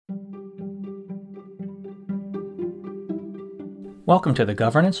Welcome to the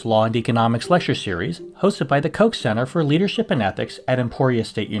Governance, Law, and Economics lecture series hosted by the Koch Center for Leadership and Ethics at Emporia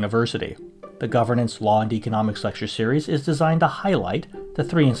State University. The Governance, Law, and Economics lecture series is designed to highlight the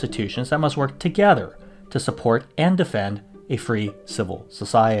three institutions that must work together to support and defend a free civil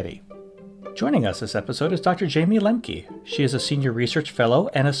society. Joining us this episode is Dr. Jamie Lemke. She is a Senior Research Fellow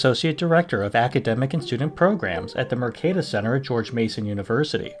and Associate Director of Academic and Student Programs at the Mercatus Center at George Mason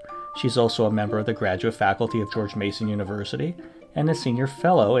University. She's also a member of the graduate faculty of George Mason University and a Senior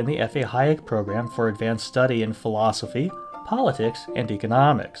Fellow in the F.A. Hayek Program for Advanced Study in Philosophy, Politics, and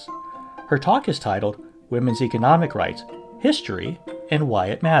Economics. Her talk is titled Women's Economic Rights, History, and Why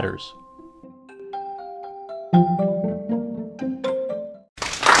It Matters.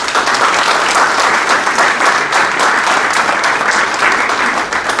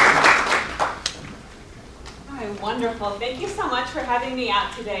 Wonderful. Thank you so much for having me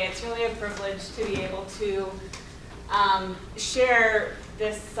out today. It's really a privilege to be able to share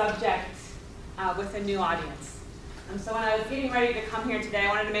this subject with a new audience. So when I was getting ready to come here today, I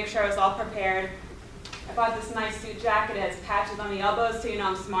wanted to make sure I was all prepared. I bought this nice suit jacket. It has patches on the elbows so you know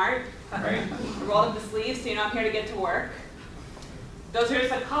I'm smart. Right. I rolled up the sleeves so you know I'm here to get to work. Those are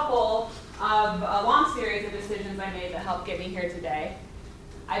just a couple of a long series of decisions I made that helped get me here today.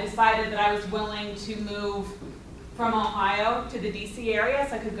 I decided that I was willing to move from Ohio to the DC area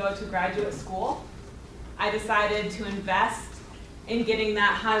so I could go to graduate school. I decided to invest in getting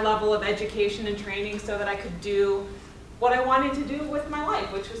that high level of education and training so that I could do what I wanted to do with my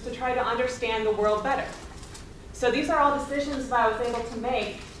life, which was to try to understand the world better. So these are all decisions that I was able to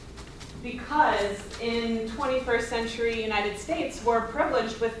make because in 21st century United States, we're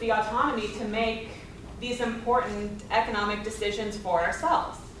privileged with the autonomy to make these important economic decisions for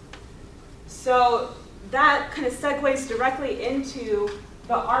ourselves. So that kind of segues directly into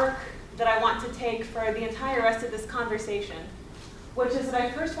the arc that I want to take for the entire rest of this conversation, which is that I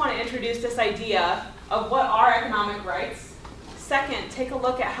first want to introduce this idea of what are economic rights. Second, take a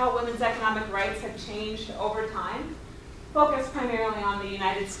look at how women's economic rights have changed over time, focus primarily on the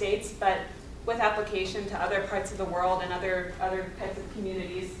United States, but with application to other parts of the world and other types of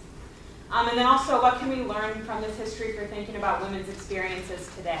communities. And then also, what can we learn from this history for thinking about women's experiences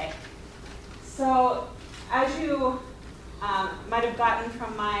today? So, as you might have gotten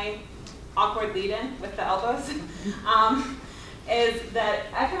from my awkward lead-in with the elbows, is that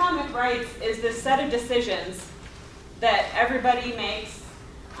economic rights is this set of decisions that everybody makes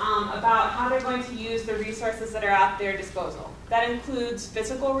about how they're going to use the resources that are at their disposal. That includes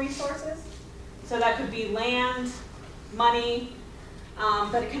physical resources, so that could be land, money,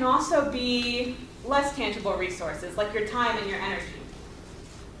 but it can also be less tangible resources, like your time and your energy.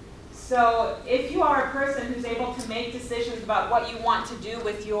 So if you are a person who's able to make decisions about what you want to do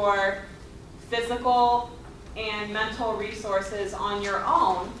with your physical and mental resources on your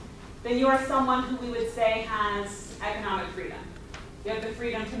own, then you are someone who we would say has economic freedom. You have the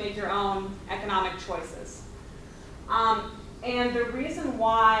freedom to make your own economic choices. And the reason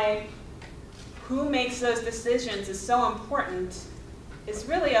why who makes those decisions is so important is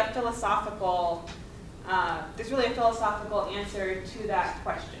really a philosophical, there's really a philosophical answer to that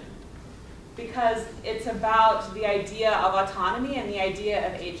question. Because it's about the idea of autonomy and the idea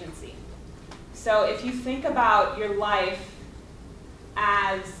of agency. So if you think about your life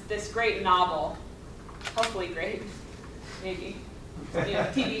as this great novel, hopefully great, maybe,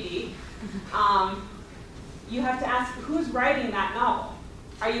 TBD, you have to ask who's writing that novel.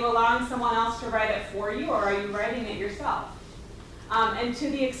 Are you allowing someone else to write it for you, or are you writing it yourself? And to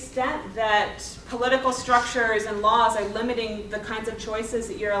the extent that political structures and laws are limiting the kinds of choices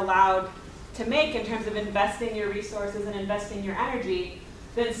that you're allowed to make in terms of investing your resources and investing your energy,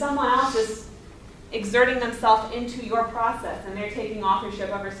 then someone else is exerting themselves into your process and they're taking authorship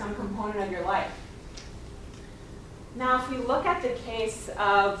over some component of your life. Now, if we look at the case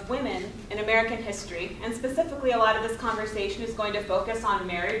of women in American history, and specifically a lot of this conversation is going to focus on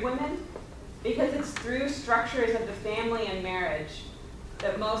married women, because it's through structures of the family and marriage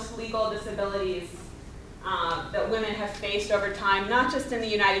that most legal disabilities that women have faced over time, not just in the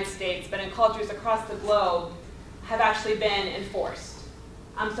United States, but in cultures across the globe, have actually been enforced.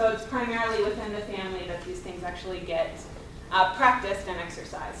 So it's primarily within the family that these things actually get practiced and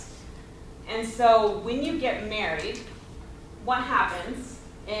exercised. And so when you get married, what happens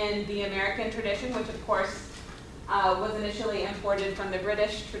in the American tradition, which of course was initially imported from the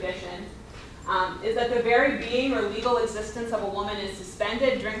British tradition, is that the very being or legal existence of a woman is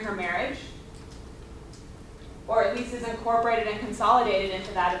suspended during her marriage, or at least is incorporated and consolidated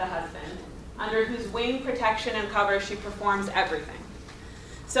into that of the husband, under whose wing, protection, and cover she performs everything.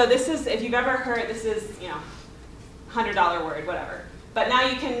 So this is, if you've ever heard, this is, $100 word, whatever. But now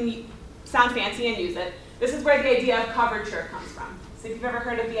you can sound fancy and use it. This is where the idea of coverture comes from. So if you've ever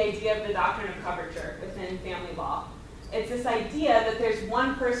heard of the idea of the doctrine of coverture within family law, it's this idea that there's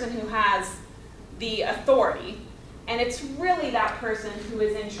one person who has the authority, and it's really that person who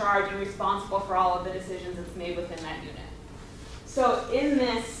is in charge and responsible for all of the decisions that's made within that unit. So in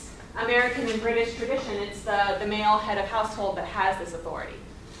this American and British tradition, it's the male head of household that has this authority.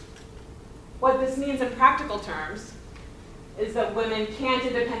 What this means in practical terms is that women can't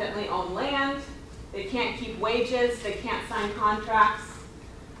independently own land, they can't keep wages, they can't sign contracts,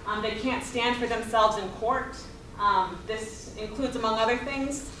 they can't stand for themselves in court. This includes, among other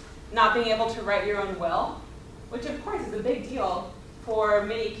things, not being able to write your own will, which of course is a big deal for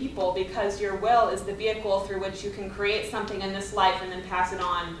many people because your will is the vehicle through which you can create something in this life and then pass it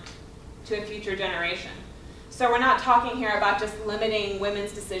on to a future generation. So we're not talking here about just limiting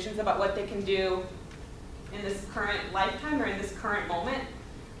women's decisions about what they can do in this current lifetime or in this current moment,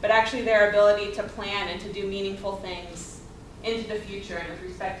 but actually their ability to plan and to do meaningful things into the future and with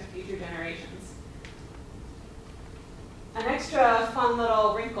respect to future generations. An extra fun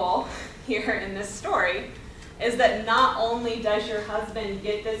little wrinkle here in this story is that not only does your husband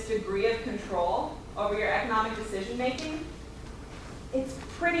get this degree of control over your economic decision making, it's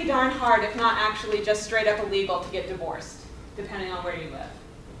pretty darn hard, if not actually just straight up illegal, to get divorced, depending on where you live.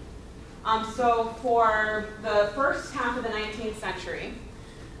 So for the first half of the 19th century,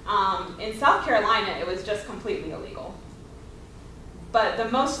 in South Carolina, it was just completely illegal. But the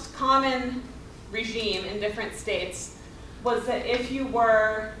most common regime in different states was that if you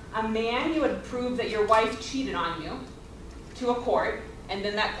were a man, you would prove that your wife cheated on you to a court, and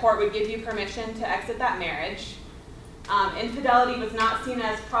then that court would give you permission to exit that marriage. Infidelity was not seen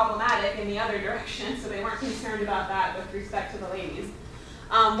as problematic in the other direction, so they weren't concerned about that with respect to the ladies.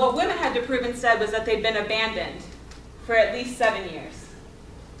 What women had to prove instead was that they'd been abandoned for at least 7 years.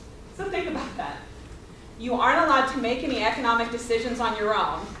 So think about that. You aren't allowed to make any economic decisions on your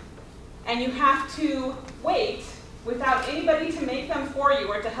own, and you have to wait without anybody to make them for you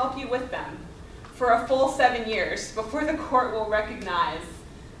or to help you with them for a full 7 years before the court will recognize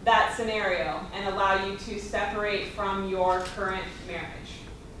that scenario and allow you to separate from your current marriage.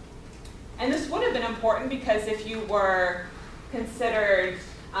 And this would have been important because if you were considered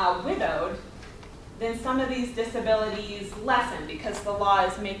widowed, then some of these disabilities lessen because the law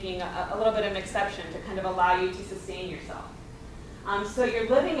is making a little bit of an exception to kind of allow you to sustain yourself. So you're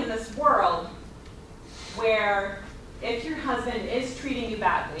living in this world where if your husband is treating you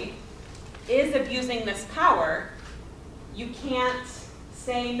badly, is abusing this power, you can't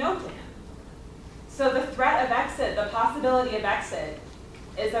say no to him. So the threat of exit, the possibility of exit,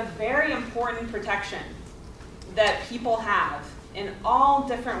 is a very important protection that people have in all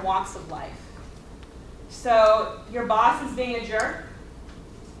different walks of life. So your boss is being a jerk.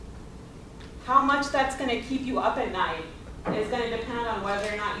 How much that's going to keep you up at night is going to depend on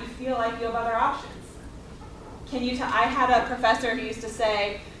whether or not you feel like you have other options. I had a professor who used to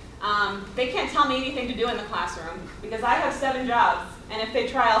say, they can't tell me anything to do in the classroom because I have 7 jobs, and if they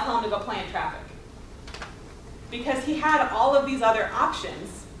try, I'll tell them to go play in traffic. Because he had all of these other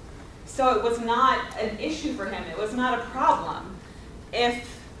options, so it was not an issue for him. It was not a problem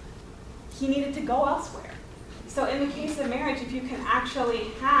if he needed to go elsewhere. So in the case of marriage, if you can actually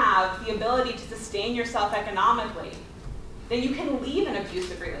have the ability to sustain yourself economically, then you can leave an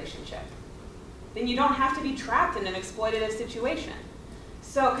abusive relationship. Then you don't have to be trapped in an exploitative situation.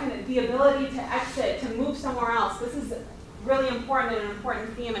 So kind of the ability to exit, to move somewhere else, this is really important and an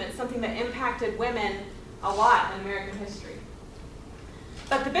important theme, and it's something that impacted women a lot in American history.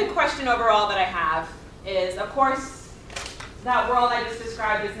 But the big question overall that I have is, of course, that world I just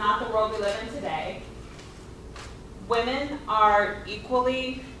described is not the world we live in today. Women are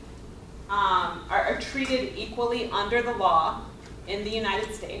equally, are treated equally under the law in the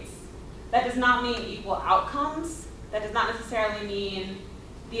United States. That does not mean equal outcomes. That does not necessarily mean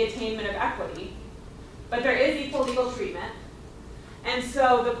the attainment of equity. But there is equal legal treatment. And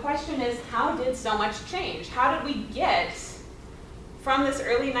so the question is, how did so much change? How did we get from this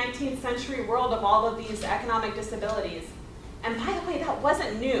early 19th century world of all of these economic disabilities? And by the way, that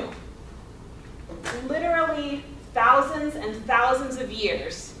wasn't new. Literally thousands and thousands of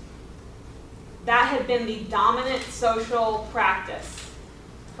years, that had been the dominant social practice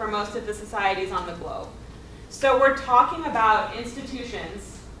for most of the societies on the globe. So we're talking about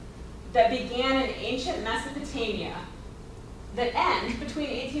institutions that began in ancient Mesopotamia that end between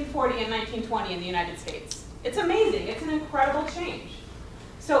 1840 and 1920 in the United States. It's amazing. It's an incredible change.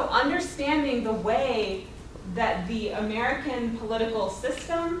 So understanding the way that the American political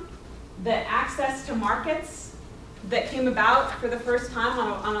system, the access to markets, that came about for the first time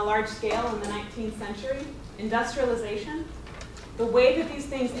on a large scale in the 19th century, industrialization, the way that these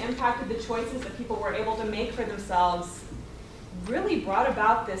things impacted the choices that people were able to make for themselves really brought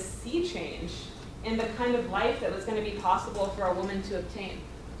about this sea change in the kind of life that was going to be possible for a woman to obtain.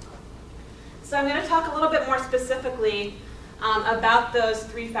 So I'm going to talk a little bit more specifically about those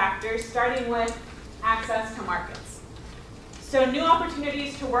three factors, starting with access to markets. So new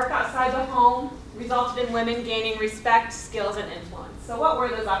opportunities to work outside the home resulted in women gaining respect, skills, and influence. So what were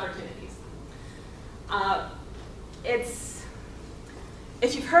those opportunities?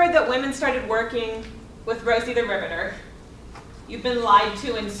 If you've heard that women started working with Rosie the Riveter, you've been lied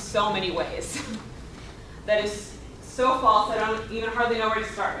to in so many ways. That is so false, I don't even hardly know where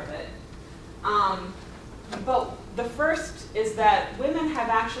to start with it. But the first is that women have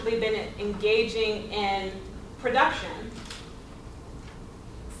actually been engaging in production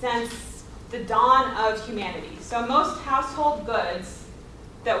since the dawn of humanity. So most household goods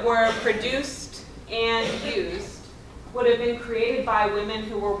that were produced and used would have been created by women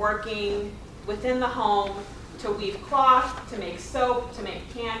who were working within the home to weave cloth, to make soap, to make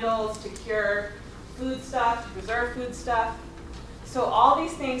candles, to cure foodstuff, to preserve foodstuff. So all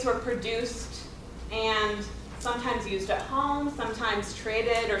these things were produced and sometimes used at home, sometimes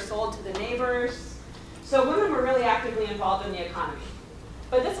traded or sold to the neighbors. So women were really actively involved in the economy.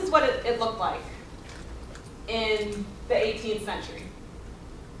 But this is what it looked like in the 18th century.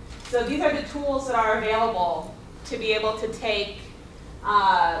 So these are the tools that are available to be able to take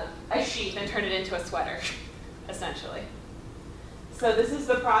a sheep and turn it into a sweater, essentially. So this is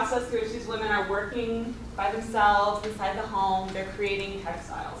the process through which these women are working by themselves inside the home. They're creating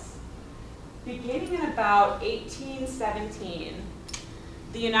textiles. Beginning in about 1817,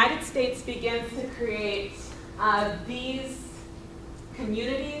 the United States begins to create these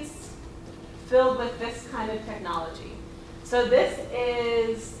communities filled with this kind of technology. So this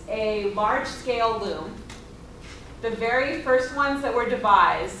is a large-scale loom. The very first ones that were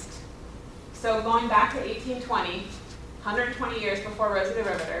devised, so going back to 1820, 120 years before Rosie the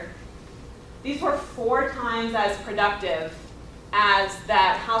Riveter, these were 4 times as productive as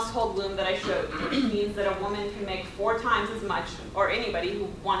that household loom that I showed you, which means that a woman can make 4 times as much, or anybody who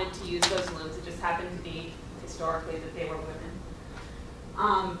wanted to use those looms. It just happened to be historically that they were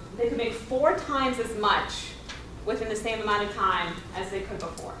women. They could make 4 times as much within the same amount of time as they could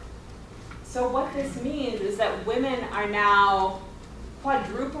before. So what this means is that women are now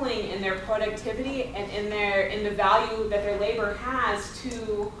quadrupling in their productivity and in the value that their labor has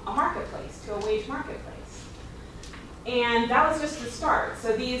to a marketplace, to a wage marketplace. And that was just the start.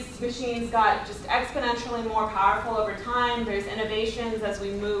 So these machines got just exponentially more powerful over time. There's innovations as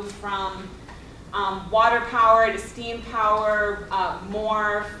we move from water power to steam power,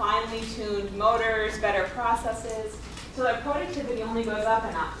 more finely tuned motors, better processes. So that productivity only goes up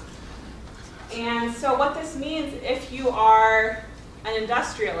and up. And so what this means, if you are an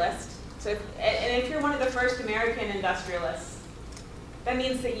industrialist, and if you're one of the first American industrialists, that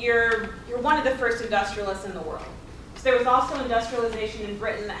means that you're one of the first industrialists in the world. So there was also industrialization in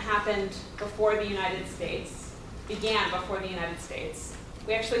Britain that happened before the United States, began before the United States.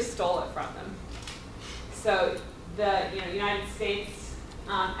 We actually stole it from them. So the United States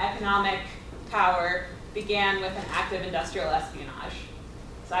economic power began with an active industrial espionage.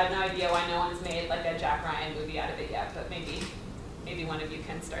 So I have no idea why no one's made like a Jack Ryan movie out of it yet, but maybe one of you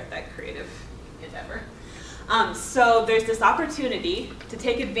can start that creative endeavor. So there's this opportunity to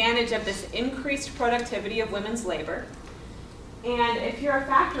take advantage of this increased productivity of women's labor. And if you're a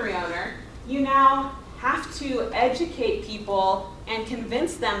factory owner, you now have to educate people and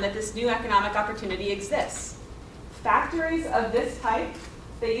convince them that this new economic opportunity exists. Factories of this type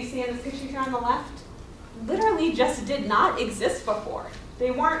that you see in this picture here on the left literally just did not exist before.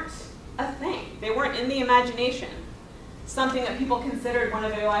 They weren't a thing. They weren't in the imagination. Something that people considered one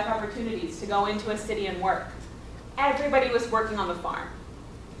of their life opportunities, to go into a city and work. Everybody was working on the farm.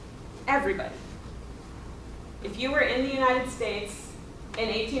 Everybody. If you were in the United States in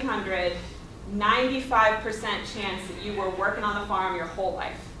 1800, 95% chance that you were working on the farm your whole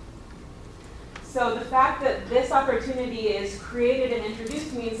life. So the fact that this opportunity is created and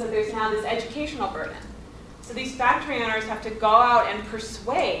introduced means that there's now this educational burden. So these factory owners have to go out and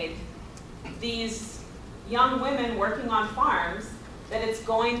persuade these young women working on farms that it's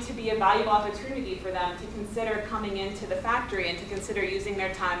going to be a valuable opportunity for them to consider coming into the factory and to consider using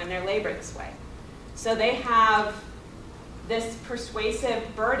their time and their labor this way. So they have this persuasive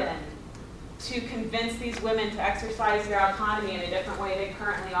burden to convince these women to exercise their autonomy in a different way they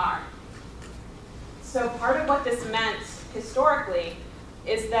currently are. So part of what this meant historically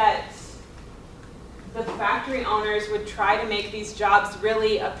is that the factory owners would try to make these jobs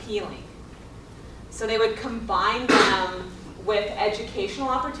really appealing. So they would combine them with educational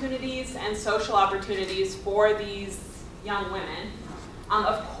opportunities and social opportunities for these young women.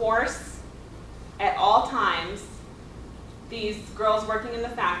 Of course, at all times, these girls working in the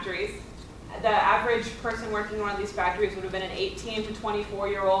factories, the average person working in one of these factories would have been an 18 to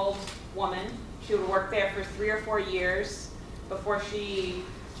 24-year-old woman. She would work there for 3 or 4 years before she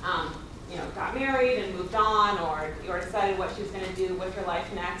got married and moved on or decided what she was going to do with her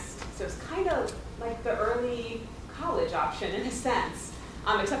life next. So it's kind of like the early college option in a sense,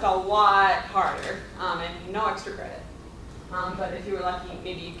 except a lot harder and no extra credit. But if you were lucky,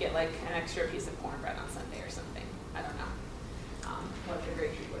 maybe you'd get like an extra piece of cornbread on Sunday or something. I don't know what the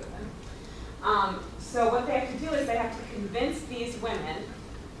great treat would have been. So what they have to do is they have to convince these women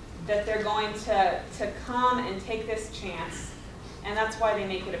that they're going to come and take this chance, and that's why they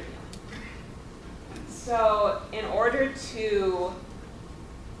make it appealing. So in order to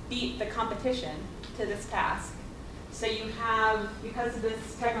beat the competition to this task, so you have, because of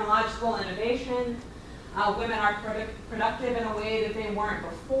this technological innovation, women are productive in a way that they weren't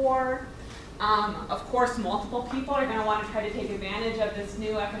before. Of course, multiple people are going to want to try to take advantage of this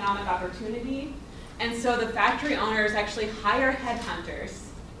new economic opportunity. And so the factory owners actually hire headhunters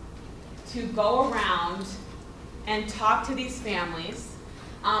to go around and talk to these families.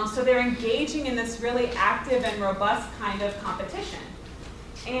 So they're engaging in this really active and robust kind of competition.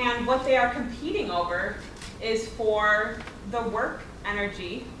 And what they are competing over is for the work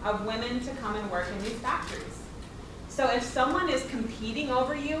energy of women to come and work in these factories. So if someone is competing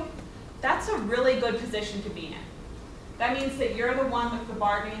over you, that's a really good position to be in. That means that you're the one with the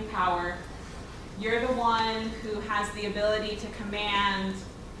bargaining power. You're the one who has the ability to command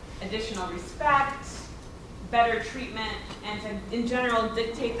additional respect, better treatment, and to, in general,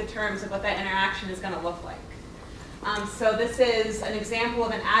 dictate the terms of what that interaction is going to look like. So this is an example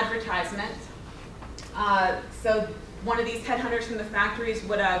of an advertisement. So one of these headhunters from the factories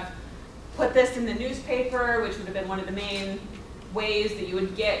would have put this in the newspaper, which would have been one of the main ways that you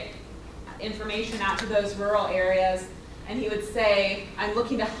would get information out to those rural areas. And he would say, I'm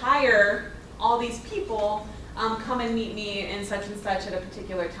looking to hire all these people, come and meet me in such and such at a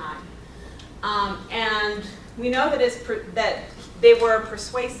particular time. And we know that they were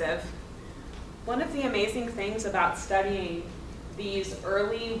persuasive. One of the amazing things about studying these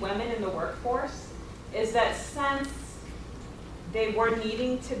early women in the workforce is that since they were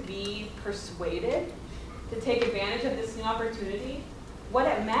needing to be persuaded to take advantage of this new opportunity, what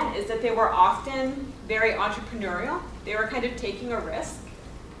it meant is that they were often very entrepreneurial. They were kind of taking a risk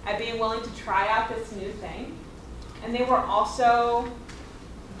at being willing to try out this new thing. And they were also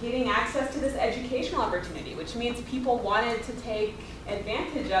getting access to this educational opportunity, which means people wanted to take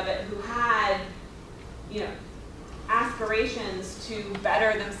advantage of it who had, aspirations to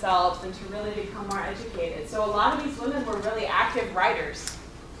better themselves and to really become more educated. So a lot of these women were really active writers,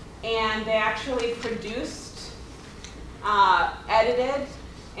 and they actually produced, edited,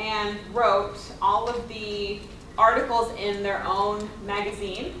 and wrote all of the articles in their own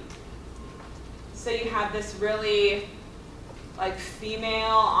magazine. So you have this really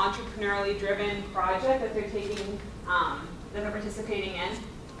female entrepreneurially driven project that they're taking, that they're participating in.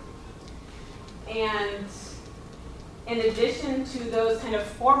 And in addition to those kind of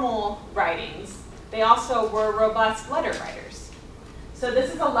formal writings, they also were robust letter writers. So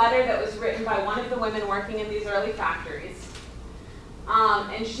this is a letter that was written by one of the women working in these early factories.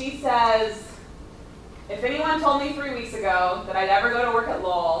 And she says, if anyone told me 3 weeks ago that I'd ever go to work at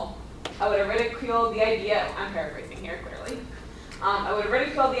Lowell, I would have ridiculed the idea. I'm paraphrasing here, clearly. I would have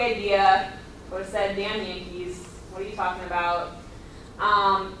ridiculed the idea. I would have said, damn Yankees, what are you talking about?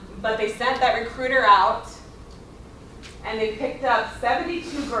 But they sent that recruiter out, and they picked up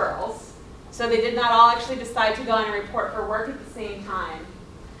 72 girls. So they did not all actually decide to go on and report for work at the same time.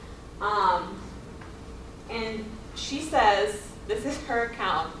 And she says, this is her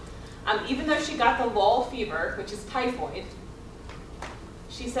account, even though she got the Lowell fever, which is typhoid,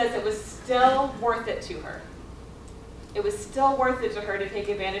 she says it was still worth it to her. It was still worth it to her to take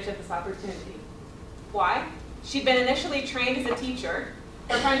advantage of this opportunity. Why? She'd been initially trained as a teacher.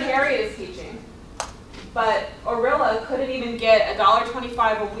 Her friend Harriet is teaching. But Orilla couldn't even get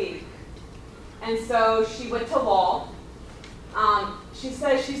 $1.25 a week. And so she went to Lowell. She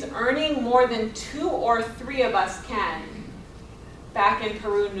says she's earning more than 2 or 3 of us can back in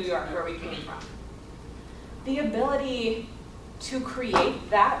Peru, New York, where we came from. The ability to create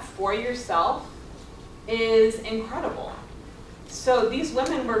that for yourself is incredible. So these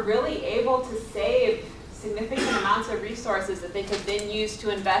women were really able to save significant amounts of resources that they could then use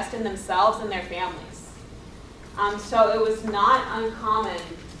to invest in themselves and their families. So it was not uncommon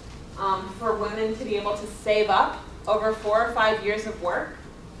for women to be able to save up over 4 or 5 years of work,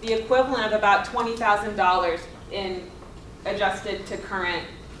 the equivalent of about $20,000 in adjusted to current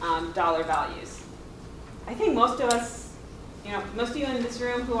dollar values. I think most of us, most of you in this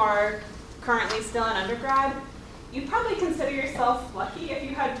room who are currently still in undergrad, you probably consider yourself lucky if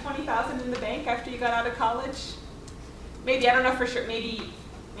you had $20,000 in the bank after you got out of college. Maybe, I don't know for sure, maybe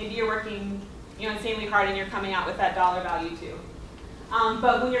you're working insanely hard and you're coming out with that dollar value too.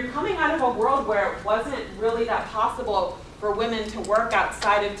 But when you're coming out of a world where it wasn't really that possible for women to work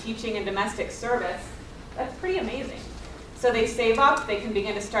outside of teaching and domestic service, that's pretty amazing. So they save up, they can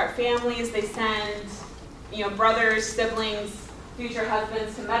begin to start families, they send brothers, siblings, future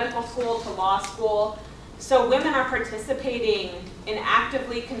husbands to medical school, to law school. So women are participating in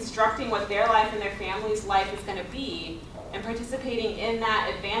actively constructing what their life and their family's life is going to be, and participating in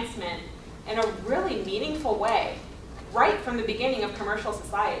that advancement in a really meaningful way, right from the beginning of commercial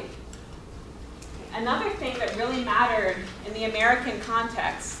society. Another thing that really mattered in the American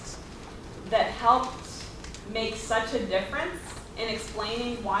context that helped make such a difference in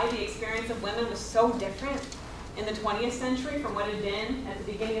explaining why the experience of women was so different in the 20th century from what it had been at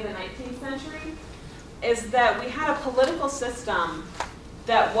the beginning of the 19th century is that we had a political system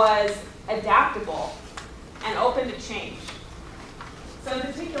that was adaptable and open to change. So in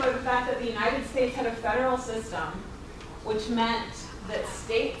particular, the fact that the United States had a federal system, which meant that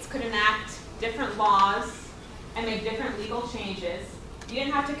states could enact different laws and make different legal changes. You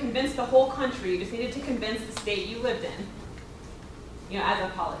didn't have to convince the whole country, you just needed to convince the state you lived in, as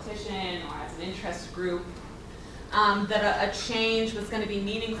a politician or as an interest group, that a change was going to be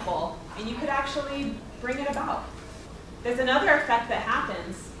meaningful, and you could actually bring it about. There's another effect that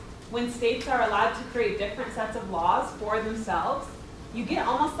happens when states are allowed to create different sets of laws for themselves. You get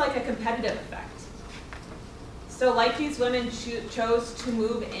almost like a competitive effect. So like these women chose to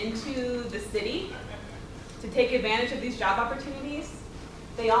move into the city to take advantage of these job opportunities,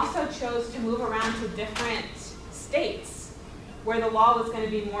 they also chose to move around to different states where the law was going to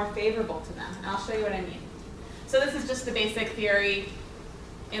be more favorable to them. And I'll show you what I mean. So this is just the basic theory.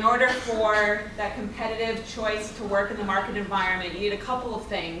 In order for that competitive choice to work in the market environment, you need a couple of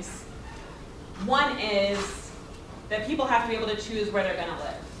things. One is that people have to be able to choose where they're going to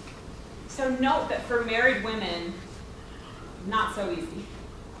live. So note that for married women, not so easy,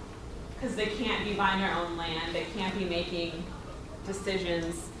 because they can't be buying their own land, they can't be making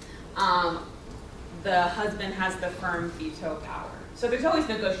decisions. The husband has the firm veto power. So there's always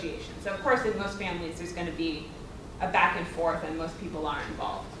negotiation. So of course in most families there's going to be a back and forth and most people aren't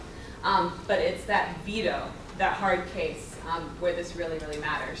involved. But it's that veto, that hard case, where this really, really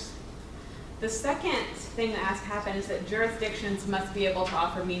matters. The second thing that has to happen is that jurisdictions must be able to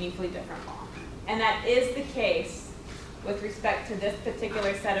offer meaningfully different law. And that is the case with respect to this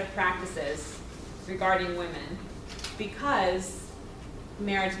particular set of practices regarding women, because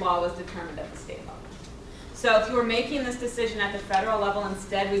marriage law was determined at the state level. So if you were making this decision at the federal level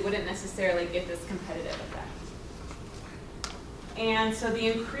instead, we wouldn't necessarily get this competitive effect. And so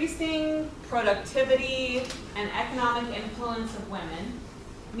the increasing productivity and economic influence of women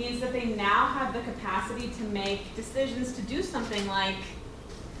means that they now have the capacity to make decisions to do something like,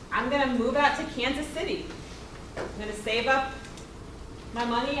 I'm going to move out to Kansas City. I'm going to save up my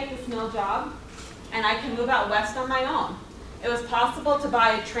money at this mill job, and I can move out west on my own. It was possible to buy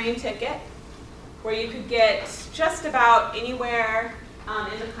a train ticket where you could get just about anywhere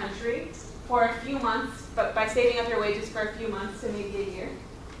in the country for a few months, but by saving up your wages for a few months to maybe a year.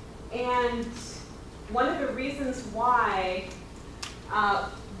 And one of the reasons why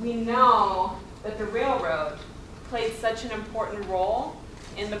we know that the railroad played such an important role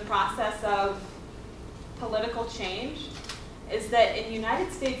in the process of political change is that in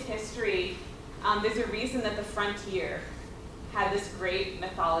United States history, there's a reason that the frontier had this great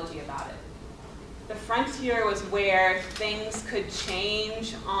mythology about it. The frontier was where things could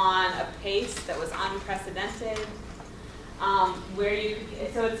change on a pace that was unprecedented.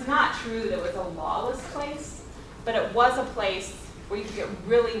 So it's not true that it was a lawless place, but it was a place where you could get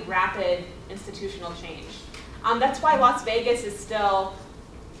really rapid institutional change. That's why Las Vegas is still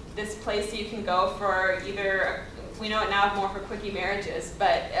this place you can go for either, we know it now more for quickie marriages,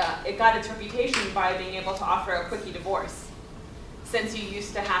 but it got its reputation by being able to offer a quickie divorce, since you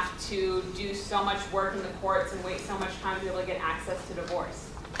used to have to do so much work in the courts and wait so much time to be able to get access to divorce.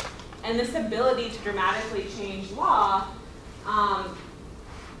 And this ability to dramatically change law,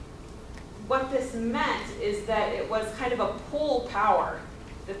 what this meant is that it was kind of a pull power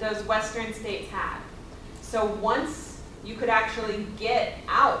that those Western states had. So once you could actually get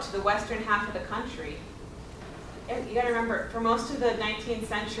out to the western half of the country, you gotta remember, for most of the 19th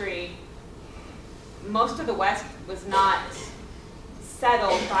century, most of the West was not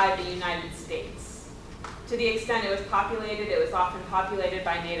settled by the United States. To the extent it was populated, it was often populated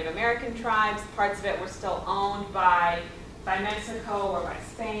by Native American tribes. Parts of it were still owned by Mexico or by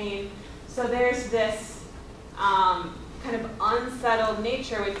Spain. So there's this kind of unsettled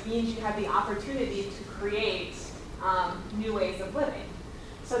nature, which means you have the opportunity to create new ways of living.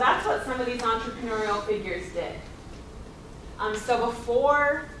 So that's what some of these entrepreneurial figures did. So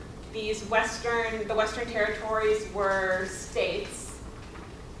before the Western territories were states,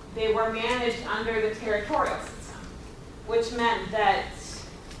 they were managed under the territorial system, which meant that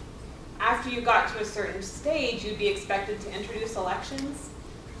after you got to a certain stage, you'd be expected to introduce elections.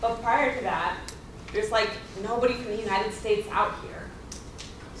 But prior to that, there's like nobody from the United States out here.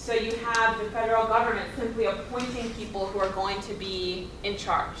 So you have the federal government simply appointing people who are going to be in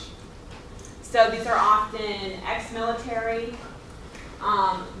charge. So these are often ex-military.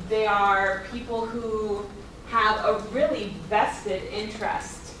 They are people who have a really vested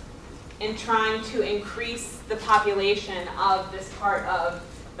interest in trying to increase the population of this part of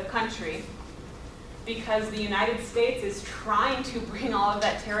the country, because the United States is trying to bring all of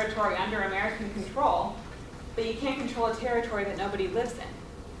that territory under American control, but you can't control a territory that nobody lives in.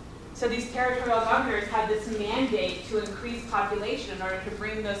 So these territorial governors have this mandate to increase population in order to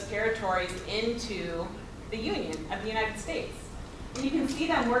bring those territories into the Union of the United States. And you can see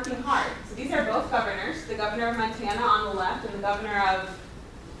them working hard. So these are both governors, the governor of Montana on the left and the governor of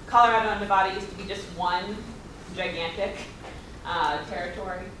Colorado and Nevada used to be just one gigantic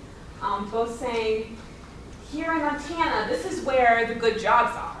territory. Both saying, here in Montana, this is where the good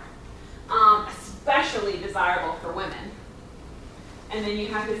jobs are, especially desirable for women. And then you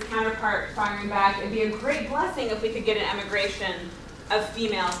have his counterpart firing back, it'd be a great blessing if we could get an emigration of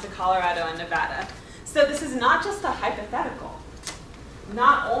females to Colorado and Nevada. So this is not just a hypothetical.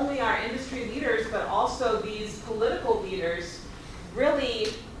 Not only are industry leaders, but also these political leaders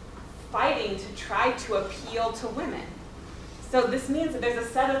really fighting to try to appeal to women. So this means that there's a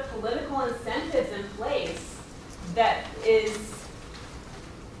set of political incentives in place that is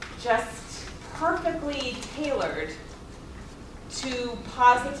just perfectly tailored to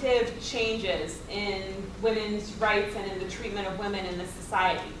positive changes in women's rights and in the treatment of women in this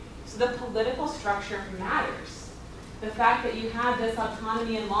society. So the political structure matters. The fact that you have this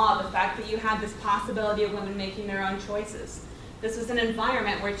autonomy in law, the fact that you have this possibility of women making their own choices. This was an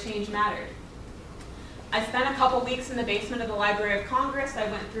environment where change mattered. I spent a couple weeks in the basement of the Library of Congress.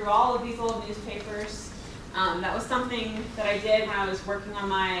 I went through all of these old newspapers. That was something that I did when I was working on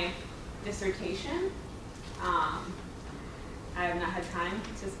my dissertation. I have not had time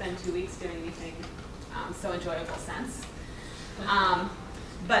to spend 2 weeks doing anything so enjoyable since.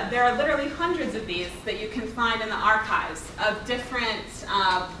 But there are literally hundreds of these that you can find in the archives of different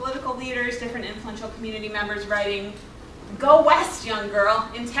political leaders, different influential community members writing, "Go west, young girl.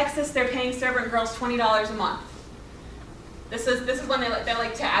 In Texas, they're paying servant girls $20 a month." This is when they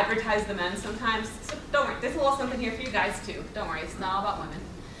like to advertise the men sometimes. So don't worry, there's a little something here for you guys too. Don't worry, it's not all about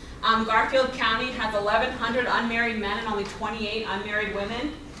women. Garfield County has 1,100 unmarried men and only 28 unmarried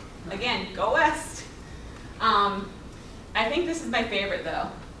women. Again, go west. I think this is my favorite though,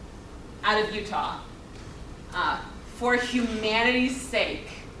 out of Utah. For humanity's sake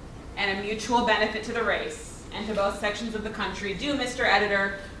and a mutual benefit to the race and to both sections of the country, do, Mr.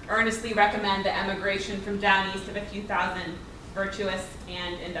 Editor, earnestly recommend the emigration from down east of a few thousand virtuous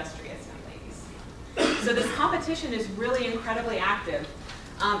and industrious young ladies. So this competition is really incredibly active,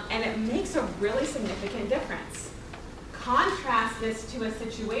 and it makes a really significant difference. Contrast this to a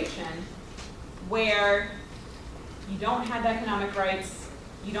situation where you don't have economic rights,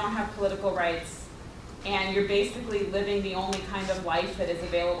 you don't have political rights, and you're basically living the only kind of life that is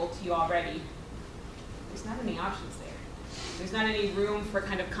available to you already. There's not any options there. There's not any room for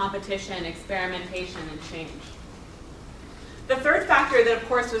kind of competition, experimentation, and change. The third factor that, of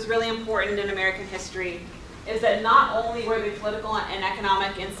course, was really important in American history is that not only were the political and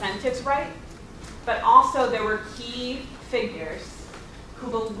economic incentives right, but also there were key figures who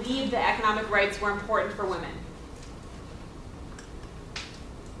believed that economic rights were important for women.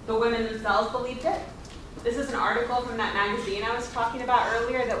 The women themselves believed it. This is an article from that magazine I was talking about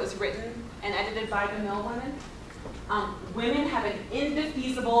earlier that was written and edited by the Mill Women. Women have an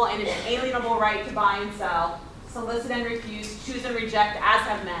indefeasible and inalienable right to buy and sell, solicit and refuse, choose and reject, as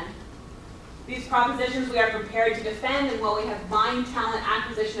have men. These propositions we are prepared to defend, and while we have mind, talent,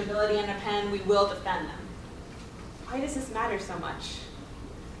 acquisition, ability, and a pen, we will defend them. Why does this matter so much?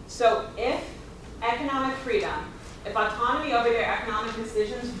 So if economic freedom if autonomy over their economic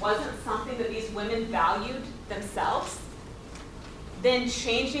decisions wasn't something that these women valued themselves, then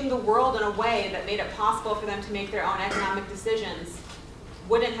changing the world in a way that made it possible for them to make their own economic decisions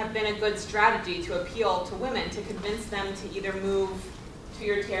wouldn't have been a good strategy to appeal to women, to convince them to either move to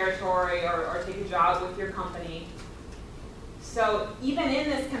your territory or take a job with your company. So even in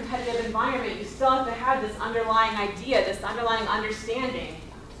this competitive environment, you still have to have this underlying idea, this underlying understanding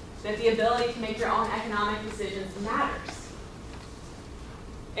that the ability to make your own economic decisions matters.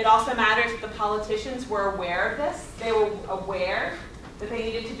 It also matters that the politicians were aware of this. They were aware that they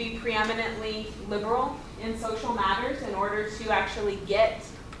needed to be preeminently liberal in social matters in order to actually get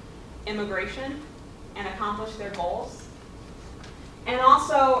immigration and accomplish their goals. And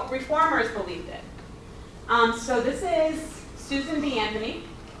also, reformers believed it. So this is Susan B. Anthony.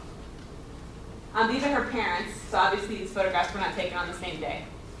 These are her parents, so obviously these photographs were not taken on the same day.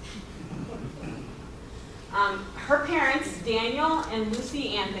 Her parents, Daniel and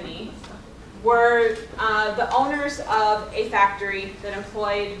Lucy Anthony, were the owners of a factory that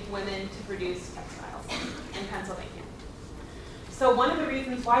employed women to produce textiles in Pennsylvania. So one of the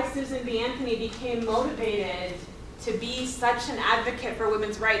reasons why Susan B. Anthony became motivated to be such an advocate for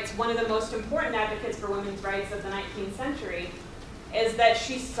women's rights, one of the most important advocates for women's rights of the 19th century, is that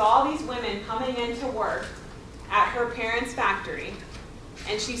she saw these women coming into work at her parents' factory,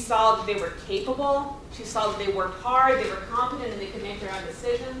 and she saw that they were capable, she saw that they worked hard, they were competent, and they could make their own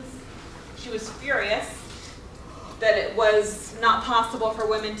decisions. She was furious that it was not possible for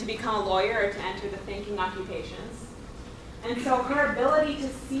women to become a lawyer or to enter the thinking occupations. And so her ability to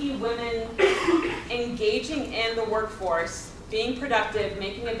see women engaging in the workforce, being productive,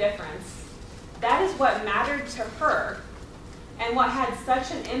 making a difference, that is what mattered to her and what had such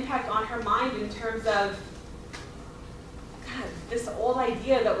an impact on her mind in terms of this old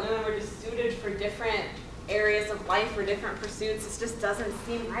idea that women were just suited for different areas of life or different pursuits. This just doesn't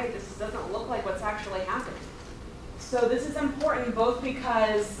seem right. This doesn't look like what's actually happening. So this is important both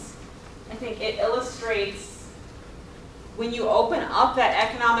because I think it illustrates when you open up that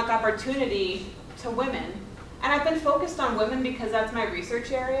economic opportunity to women, and I've been focused on women because that's my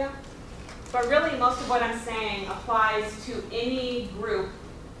research area, but really most of what I'm saying applies to any group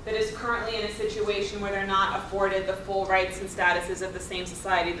that is currently in a situation where they're not afforded the full rights and statuses of the same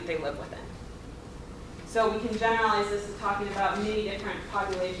society that they live within. So we can generalize this as talking about many different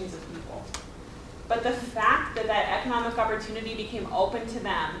populations of people. But the fact that that economic opportunity became open to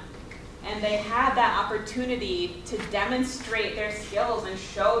them, and they had that opportunity to demonstrate their skills and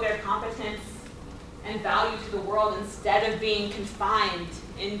show their competence and value to the world instead of being confined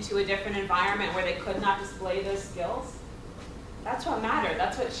into a different environment where they could not display those skills, that's what mattered.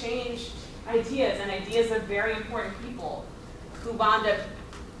 That's what changed ideas, and ideas of very important people who wound up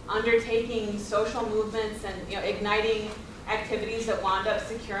undertaking social movements and igniting activities that wound up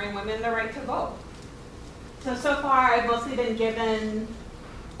securing women the right to vote. So far I've mostly been giving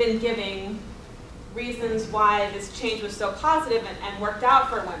reasons why this change was so positive and worked out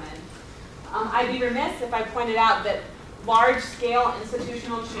for women. I'd be remiss if I pointed out that large-scale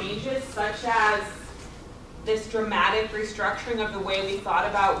institutional changes, such as this dramatic restructuring of the way we thought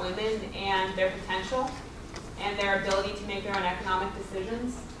about women and their potential and their ability to make their own economic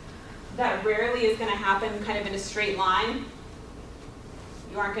decisions, that rarely is going to happen kind of in a straight line.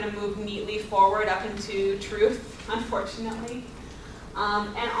 You aren't going to move neatly forward up into truth, unfortunately.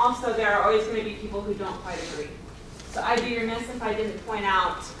 And also there are always going to be people who don't quite agree. So I'd be remiss if I didn't point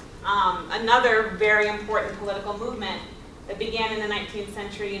out another very important political movement that began in the 19th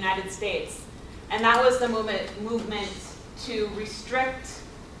century United States. And that was the movement to restrict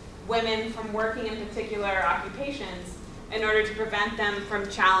women from working in particular occupations in order to prevent them from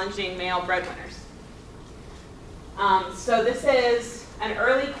challenging male breadwinners. So this is an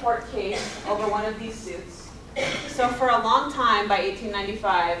early court case over one of these suits. So for a long time, by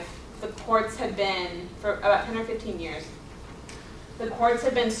 1895, the courts had been, for about 10 or 15 years, the courts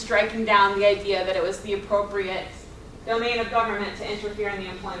had been striking down the idea that it was the appropriate domain of government to interfere in the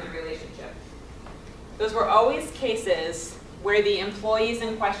employment relationship. Those were always cases where the employees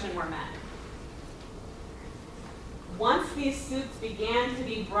in question were men. Once these suits began to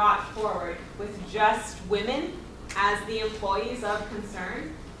be brought forward with just women as the employees of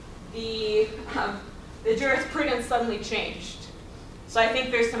concern, the jurisprudence suddenly changed. So I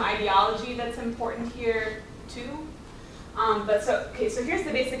think there's some ideology that's important here too. So here's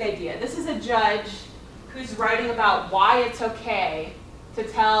the basic idea. This is a judge who's writing about why it's okay to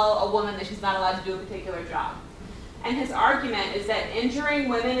tell a woman that she's not allowed to do a particular job. And his argument is that injuring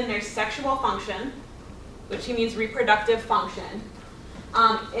women in their sexual function, which he means reproductive function,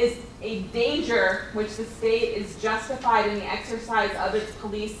 is a danger which the state is justified in the exercise of its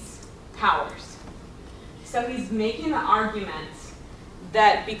police powers. So he's making the argument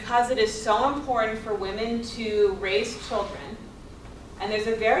that because it is so important for women to raise children, and there's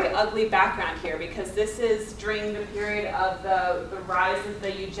a very ugly background here because this is during the period of the rise of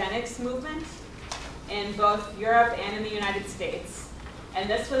the eugenics movement in both Europe and in the United States. And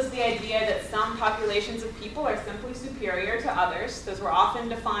this was the idea that some populations of people are simply superior to others. Those were often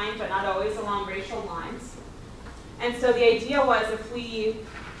defined, but not always along racial lines. And so the idea was if we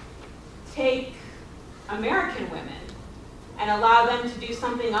take American women and allow them to do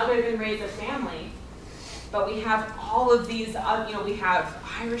something other than raise a family, but we have all of these, we have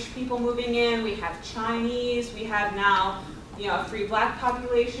Irish people moving in, we have Chinese, we have now, a free black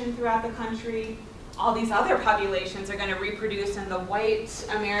population throughout the country. All these other populations are going to reproduce and the white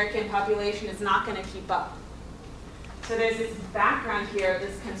American population is not going to keep up. So there's this background here of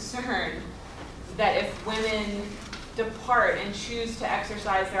this concern that if women depart and choose to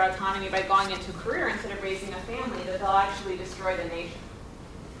exercise their autonomy by going into a career instead of raising a family, that they'll actually destroy the nation.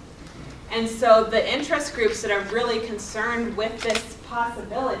 And so the interest groups that are really concerned with this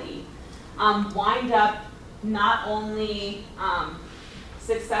possibility wind up not only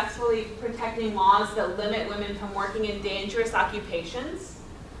successfully protecting laws that limit women from working in dangerous occupations,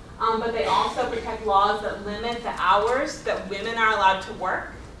 but they also protect laws that limit the hours that women are allowed to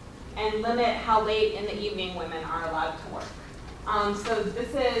work and limit how late in the evening women are allowed to work. So this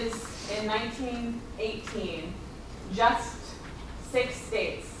is, in 1918, just 6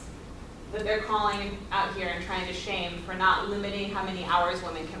 states that they're calling out here and trying to shame for not limiting how many hours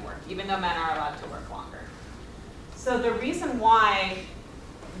women can work, even though men are allowed to work longer. So the reason why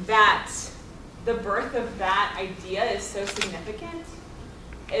that the birth of that idea is so significant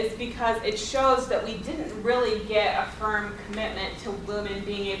is because it shows that we didn't really get a firm commitment to women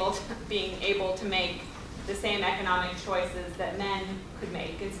being able to make the same economic choices that men could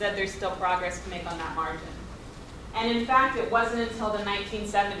make. Instead, there's still progress to make on that margin. And in fact, it wasn't until the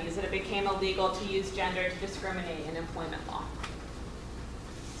 1970s that it became illegal to use gender to discriminate in employment law.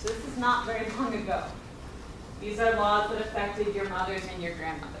 So this is not very long ago. These are laws that affected your mothers and your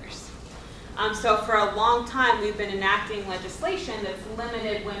grandmothers. So for a long time, we've been enacting legislation that's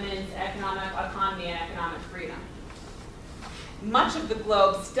limited women's economic autonomy and economic freedom. Much of the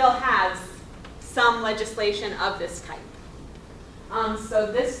globe still has some legislation of this type.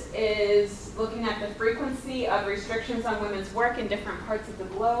 So this is looking at the frequency of restrictions on women's work in different parts of the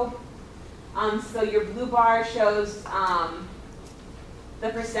globe. So your blue bar shows the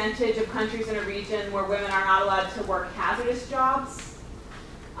percentage of countries in a region where women are not allowed to work hazardous jobs,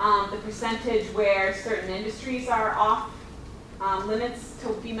 the percentage where certain industries are off limits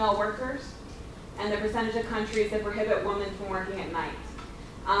to female workers, and the percentage of countries that prohibit women from working at night.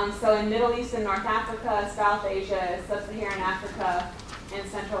 So in Middle East and North Africa, South Asia, Sub-Saharan Africa, and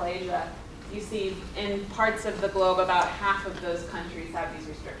Central Asia, you see in parts of the globe about half of those countries have these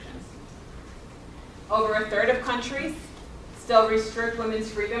restrictions. Over a third of countries still restrict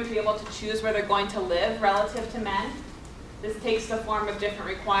women's freedom to be able to choose where they're going to live relative to men. This takes the form of different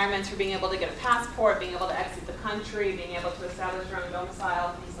requirements for being able to get a passport, being able to exit the country, being able to establish your own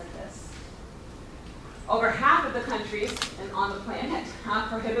domicile, things like this. Over half of the countries on the planet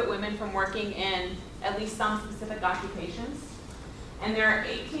prohibit women from working in at least some specific occupations. And there are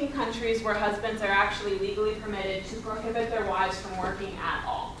 18 countries where husbands are actually legally permitted to prohibit their wives from working at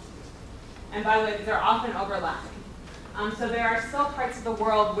all. And by the way, they're often overlapping. So there are still parts of the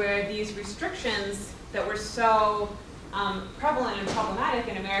world where these restrictions that were so prevalent and problematic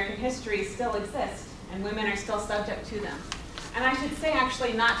in American history still exist, and women are still subject to them. And I should say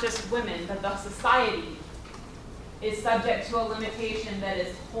actually not just women, but the society is subject to a limitation that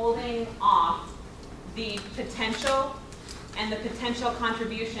is holding off the potential and the potential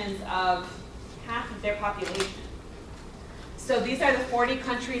contributions of half of their population. So these are the 40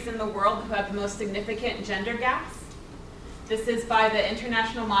 countries in the world who have the most significant gender gaps. This is by the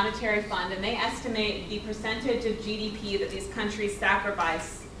International Monetary Fund, and they estimate the percentage of GDP that these countries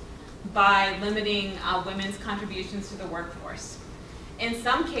sacrifice by limiting women's contributions to the workforce. In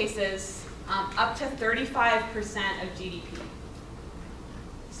some cases, up to 35% of GDP.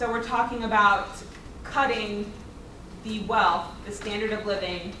 So we're talking about cutting the wealth, the standard of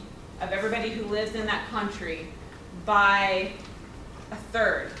living of everybody who lives in that country by a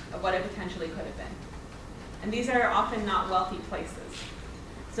third of what it potentially could have been. And these are often not wealthy places.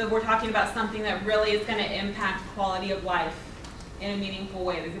 So we're talking about something that really is going to impact quality of life in a meaningful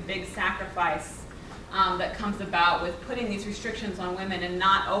way. There's a big sacrifice that comes about with putting these restrictions on women and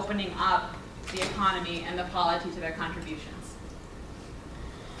not opening up the economy and the polity to their contributions.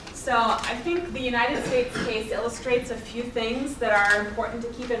 So I think the United States case illustrates a few things that are important to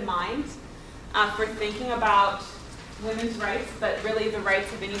keep in mind for thinking about women's rights, but really the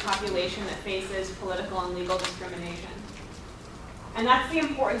rights of any population that faces political and legal discrimination. And that's the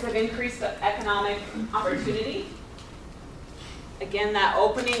importance of increased economic opportunity. Again, that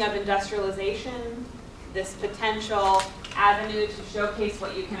opening of industrialization, this potential avenue to showcase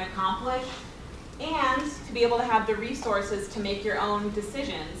what you can accomplish, and to be able to have the resources to make your own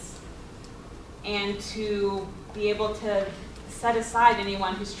decisions and to be able to set aside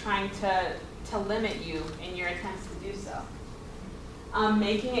anyone who's trying to limit you in your attempts to do so.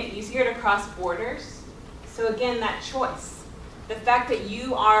 Making it easier to cross borders. So again, that choice. The fact that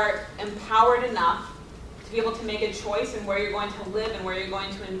you are empowered enough to be able to make a choice in where you're going to live and where you're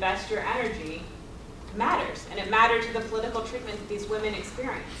going to invest your energy matters. And it matters to the political treatment that these women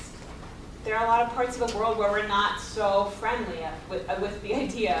experience. There are a lot of parts of the world where we're not so friendly with the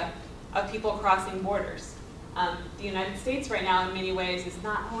idea of people crossing borders. The United States right now in many ways is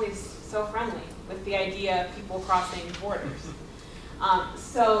not always so friendly with the idea of people crossing borders.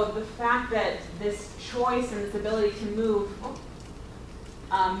 So the fact that this choice and this ability to move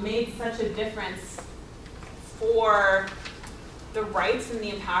made such a difference for the rights and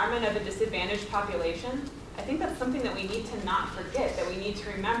the empowerment of a disadvantaged population, I think that's something that we need to not forget, that we need to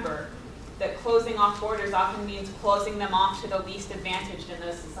remember, that closing off borders often means closing them off to the least advantaged in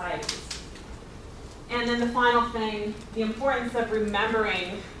those societies. And then the final thing, the importance of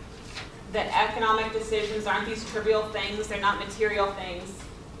remembering that economic decisions aren't these trivial things, they're not material things.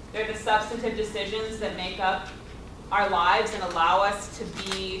 They're the substantive decisions that make up our lives and allow us to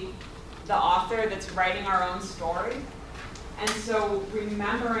be the author that's writing our own story. And so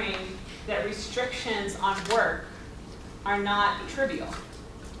remembering that restrictions on work are not trivial.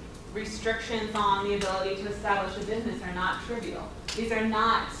 Restrictions on the ability to establish a business are not trivial. These are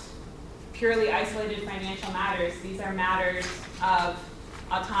not purely isolated financial matters. These are matters of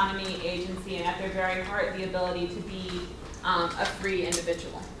autonomy, agency, and at their very heart, the ability to be a free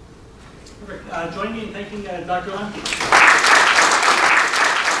individual. Perfect. Join me in thanking Dr. Lemke.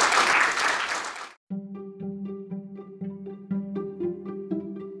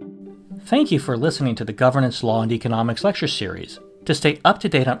 Thank you for listening to the Governance, Law, and Economics lecture series. To stay up to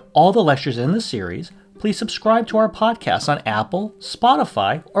date on all the lectures in the series, please subscribe to our podcast on Apple,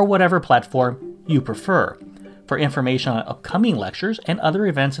 Spotify, or whatever platform you prefer. For information on upcoming lectures and other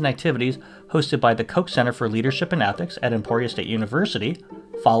events and activities hosted by the Koch Center for Leadership and Ethics at Emporia State University,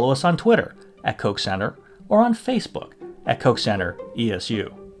 follow us on Twitter @Koch Center or on Facebook @Koch Center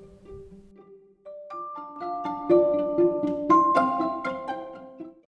ESU.